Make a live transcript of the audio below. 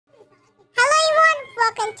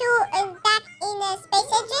welcome to back in the space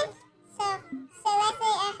station. So let's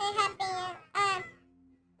say actually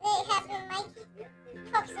really happy my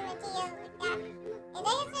proximity is like that. And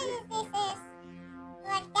then this is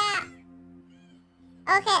like that.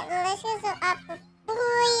 Okay, let's use the upper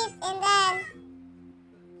breathe and then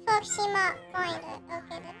Proxima point.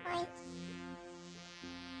 Okay, the point.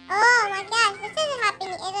 Oh my gosh, this isn't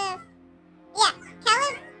happening. It's yeah,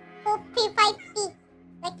 Caleb will P5B.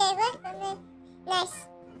 Like they look and then nice.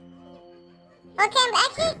 Okay, I'm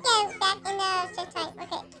actually getting back in the set time.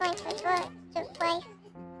 Okay, 24 to play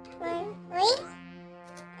 3.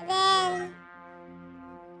 And then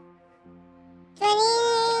 20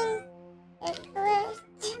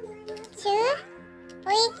 2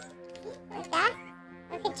 3 like that.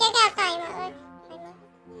 Okay, check out timer.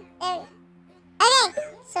 There. Okay,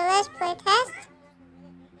 so let's play test.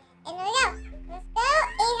 And there we go. Let's go.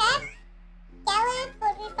 Ahab. Gallery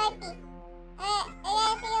 45B. Alright, I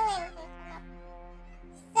gotta see you later.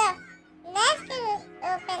 So, let's get it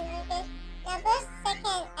open with this number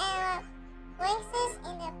second Winxes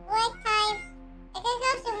in the break time. I can go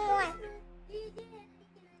some more.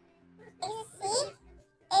 You see?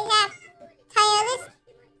 It has tireless.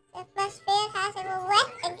 The atmosphere has a wet.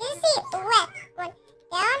 And you see a wet one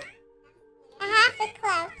down. I have the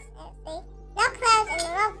clouds. See? No clouds and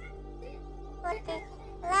no water.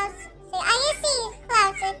 Clouds. See, I can see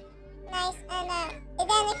clouds. Nice. And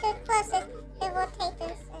then if you're closest, it will take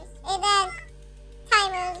this. And then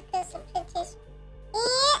timers because of petition.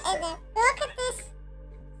 And then look at this.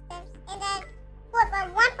 And then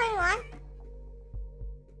 1.1.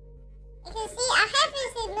 You can see I have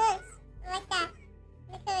these moons like that.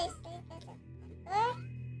 Because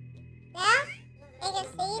now you can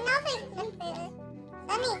see nothing.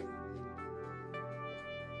 Sunny.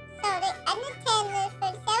 So the under 10 is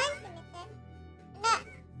 37 centimeters. Not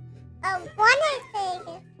 1 is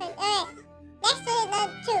 32. Alright. Next to the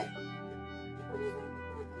 2.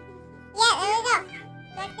 Yeah, there we go.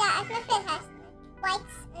 Like that. Atmosphere has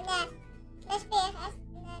whites and the atmosphere has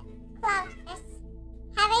the clouds.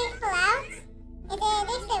 Having clouds. And then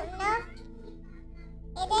this is no.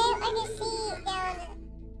 And then I can see down.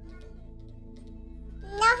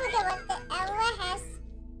 Now forget what the hour has.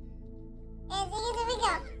 And there we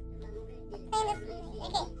go.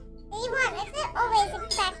 Okay. This one isn't always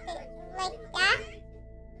expected. Like that.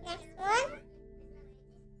 Next one.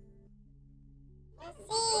 Let's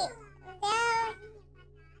see. Down.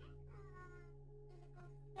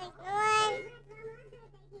 Like one.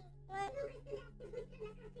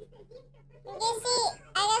 You can see,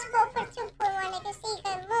 I just put for 2.1. I can see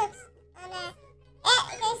the moons on that. Yeah,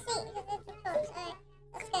 you can see because it's the moons. Alright,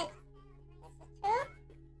 that's good. That's a 2.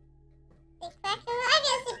 Big factor. I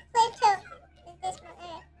can see Pluto. Is this one?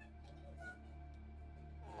 Alright.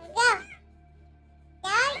 There we go.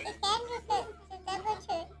 Now you can do the number 2.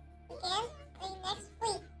 Again, the next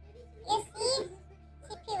week. You see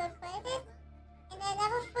CPU recorded. And then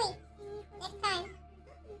number 3. Next time.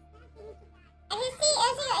 I can see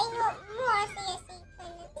more, so you see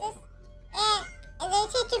planets. And then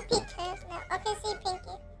see 2 pictures. Now I can see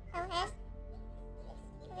pinky. Okay.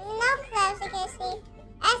 No clouds you can see.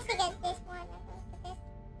 I see get this one.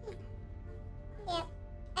 Yeah.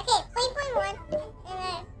 Okay, 3.1.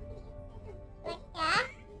 Like that.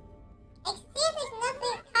 I see there's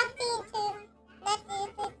nothing cutting into nothing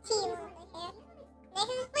to team over here.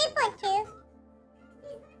 Next is 3.2.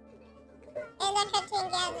 And I can turn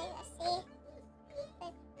together, you see.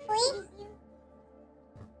 Please.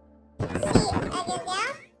 See, I get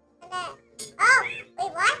down. And then, oh,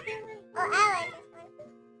 wait, what? Oh, I like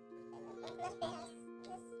this one.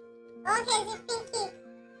 Okay, the pinky.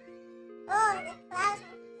 Oh, the clouds.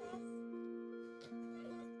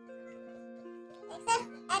 Except,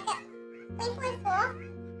 I got 3.4.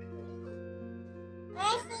 Where I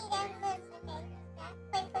see them moves, okay.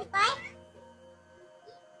 3.5.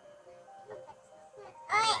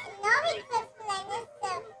 Alright, now we could play this,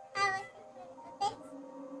 so how is it?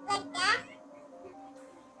 Like that.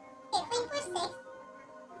 Okay, 3.6.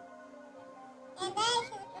 And then you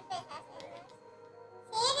can put it as it is.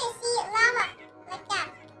 So you can see lava, like that.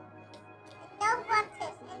 With no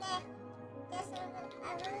boxes, and then there's a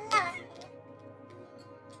lava.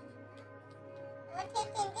 We're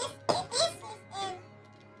taking this, and this is in,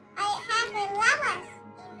 I have the lavas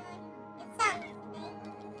in the sun, right?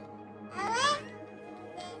 Alright.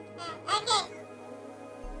 Okay.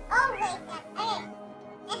 Oh, wait, okay.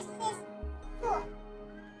 Next is cool.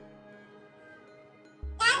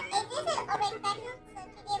 This is already background, so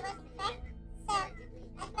to give us effect. So,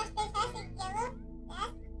 as much as has is yellow,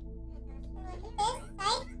 yes. So, this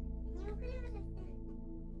side.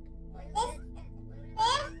 This,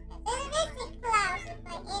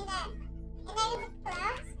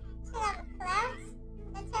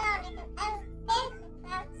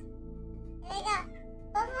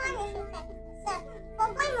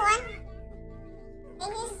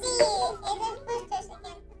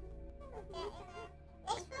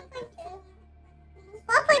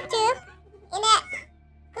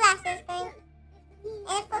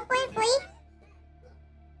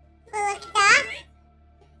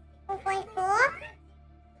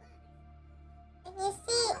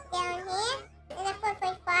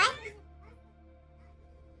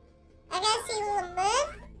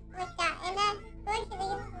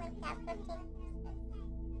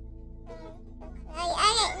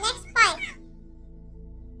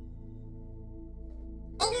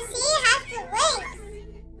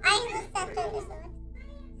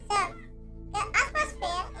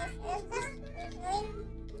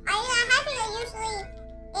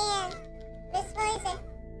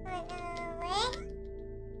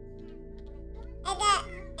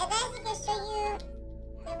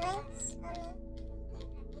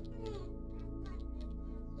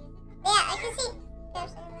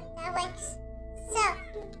 that works. So,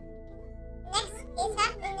 next is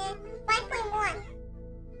up in the 5.1.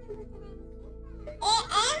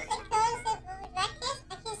 And it goes the brackets.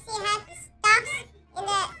 I can see how the stocks in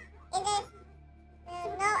the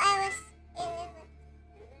no, I was in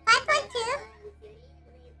 5.2.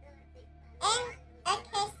 And I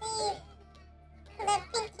can see the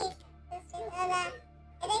pinky and then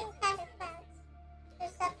have the clouds. So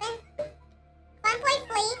something.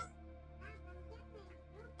 1.3.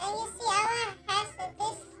 And you see our has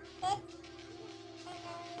this good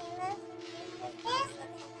and this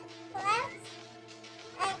clouds.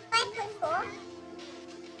 5.4.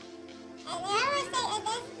 And I always say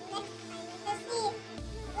this next time because see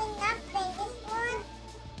we're not playing this one,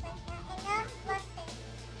 but enough was it.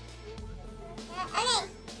 Okay,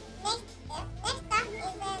 next up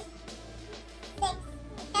is the 6.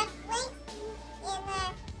 We have wings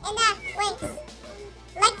and wings.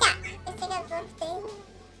 Like that. Instead of roasting.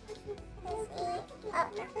 Let's see. Oh,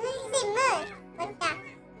 this is moon. Like that.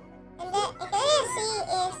 And then if you see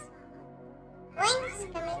is wings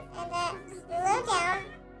coming and slow down.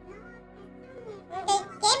 And then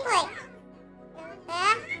game break.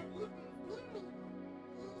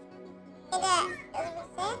 And the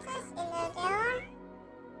senses in the down.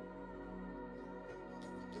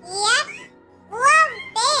 Yep. Whoa,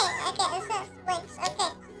 big. Okay, it says wings.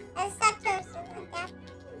 Okay. And Saturn like that.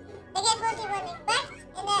 I get 41 in back.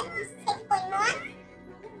 And then 6.1.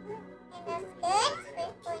 And that's good.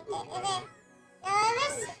 3.8. And then now it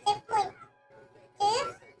was 6.2.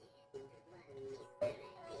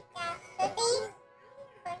 That's 30.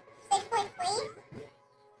 6.3.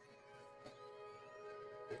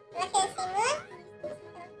 Like a similar.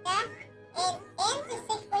 Yeah. And to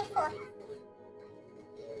 6.4.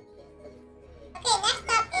 Okay, next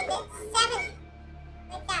up is the 7.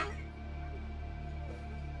 Like that.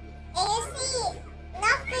 And you see,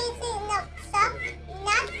 not freezing, no, stop,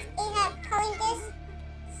 not in a calling this.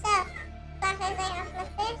 So, back right off my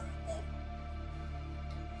first.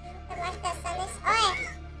 I like the sun is orange.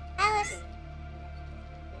 I was,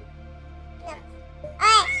 no.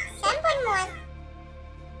 Alright, 7.1.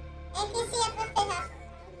 And you see everything up.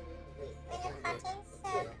 With the buttons, so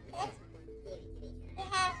good. We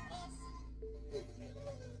have this.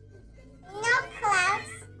 No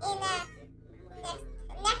clouds in the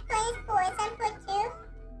next place for 7.2.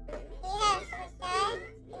 We have that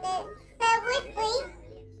in the 7.3.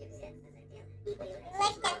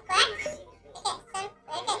 Like that crack.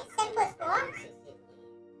 I get 7.4.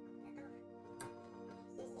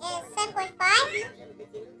 And 7.5.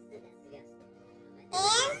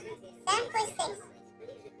 And 7.6.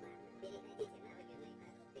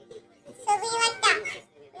 So we like that.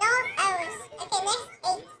 No hours. Okay, next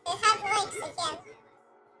 8. They have lights again.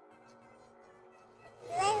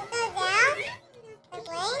 Let's go down. The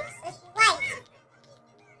wings is white.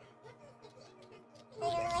 So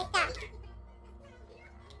you like that.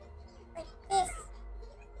 Like this.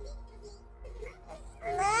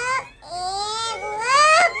 Slow and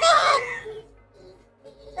moving.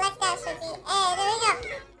 Like that should be. Hey, there we go.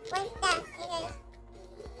 Like that. Okay.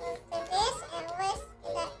 So this and this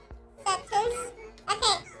in the sentence.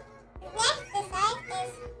 Okay. Next design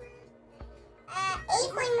is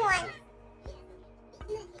 8.1.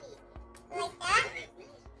 Like that.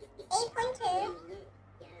 8.2.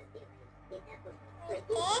 Like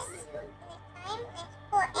this. Next time. Next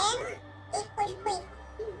 4 and 8.3.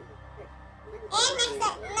 And next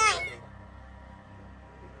up 9.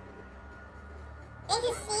 And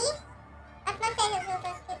you see, as my fingers will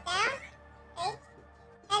just get down. 8.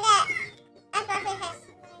 And as my finger has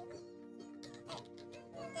 9.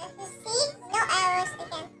 You see, no arrows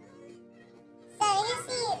again. So you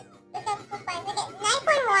see, we can put 5. We get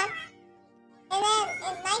 9.1. And then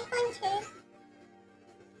in 9.2,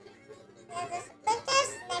 there's the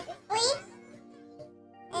splitters, 9.3.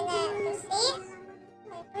 And then you see,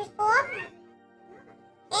 9.4.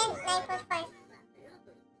 And 9.5.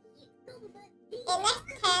 And next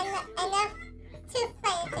 10, enough 2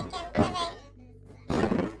 planets again.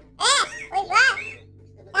 Okay. Wait, what?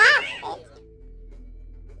 Stop it.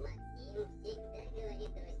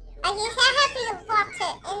 And you can't have the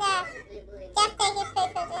water in the Jeff Davis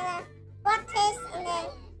papers in the waters in the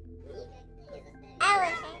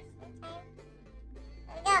hours.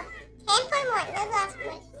 There we go. 10.1, the last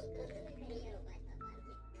one.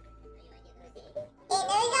 And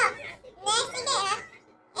there we go. Next again,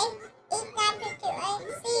 8.9.2. I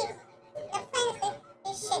see the planet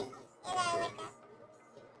is shaped. And I like that.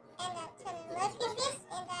 And turn and look at this.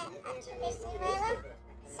 And attributes and whatever.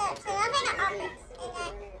 So turn over the objects. And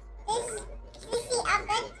this CC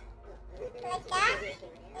object. Like that.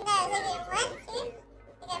 And I look at 1, 2,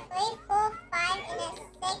 we got 3.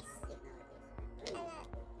 6. And I'm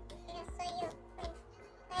gonna show you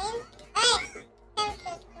plane. Alright,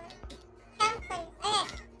 chemicals. Chemicals.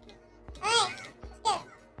 Alright. Alright, let's go.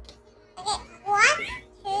 Okay, 1,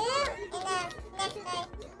 2, and next side.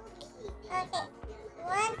 Okay,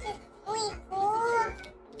 1, 2, 3, 4,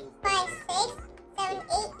 5, 6, 7,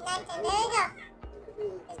 8, 9, 10. There we go.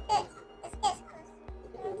 It's good. It's good.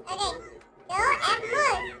 Okay, go and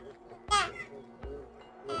move. Now,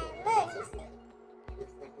 move.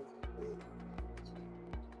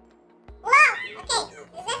 Wow. Okay,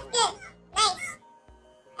 that's good. Nice.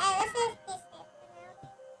 Let's do this.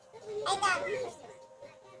 I done.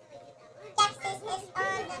 Jackson is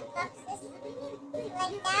on the boxes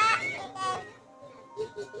like that, and then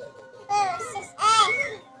boom, 6.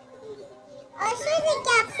 I'll show the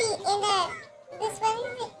Gapsy in this one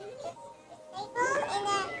is the staple in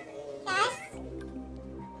the cast.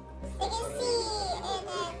 You can see, and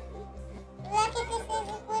look at this is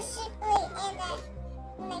worshipfully in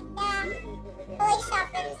like that. Holy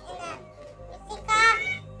shopping in the musica.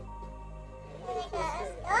 There we go.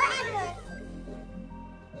 Let's go and move.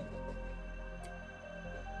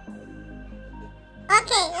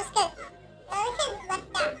 Okay, that's good. Now we can let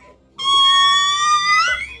that.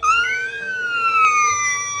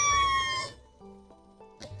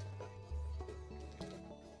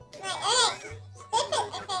 Right, alright. Stupid,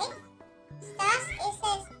 okay. Stars, it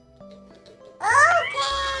says, okay.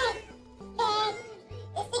 Big.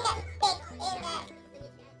 This thing got big in that.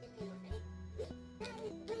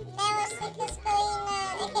 Now we'll see what's going on.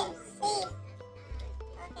 I can see.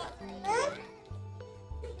 Okay.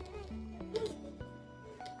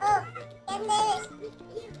 Oh, then there is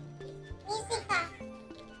musica.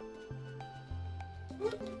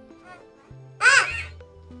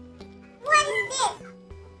 What is this?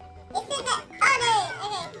 This is a